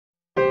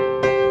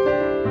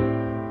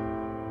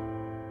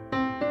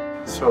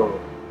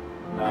also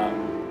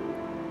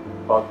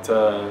bought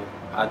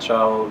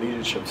Agile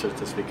Leadership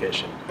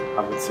certification.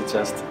 I would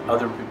suggest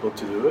other people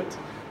to do it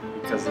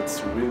because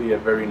it's really a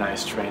very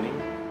nice training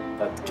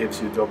that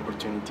gives you the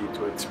opportunity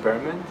to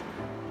experiment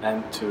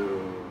and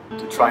to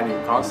try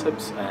new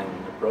concepts and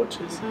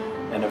approaches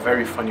in a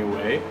very funny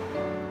way.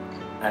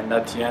 And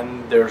at the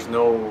end, there's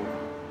no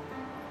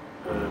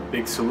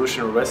big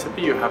solution or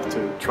recipe. You have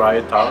to try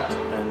it out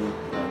and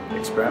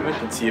experiment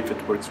and see if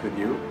it works with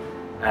you.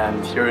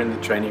 And here in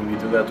the training, we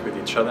do that with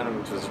each other,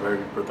 which was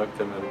very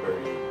productive and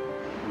very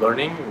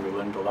learning. We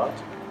learned a lot.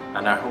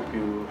 And I hope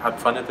you had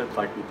fun at it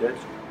like we did.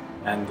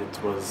 And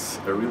it was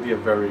really a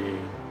very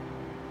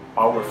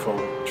powerful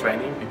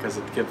training because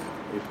it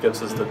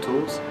gives us the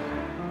tools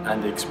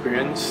and the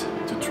experience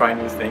to try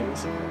new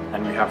things.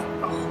 And we have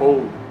a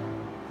whole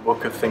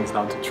book of things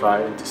now to try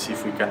and to see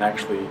if we can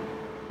actually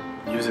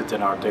use it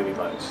in our daily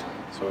lives.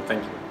 So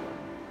thank you.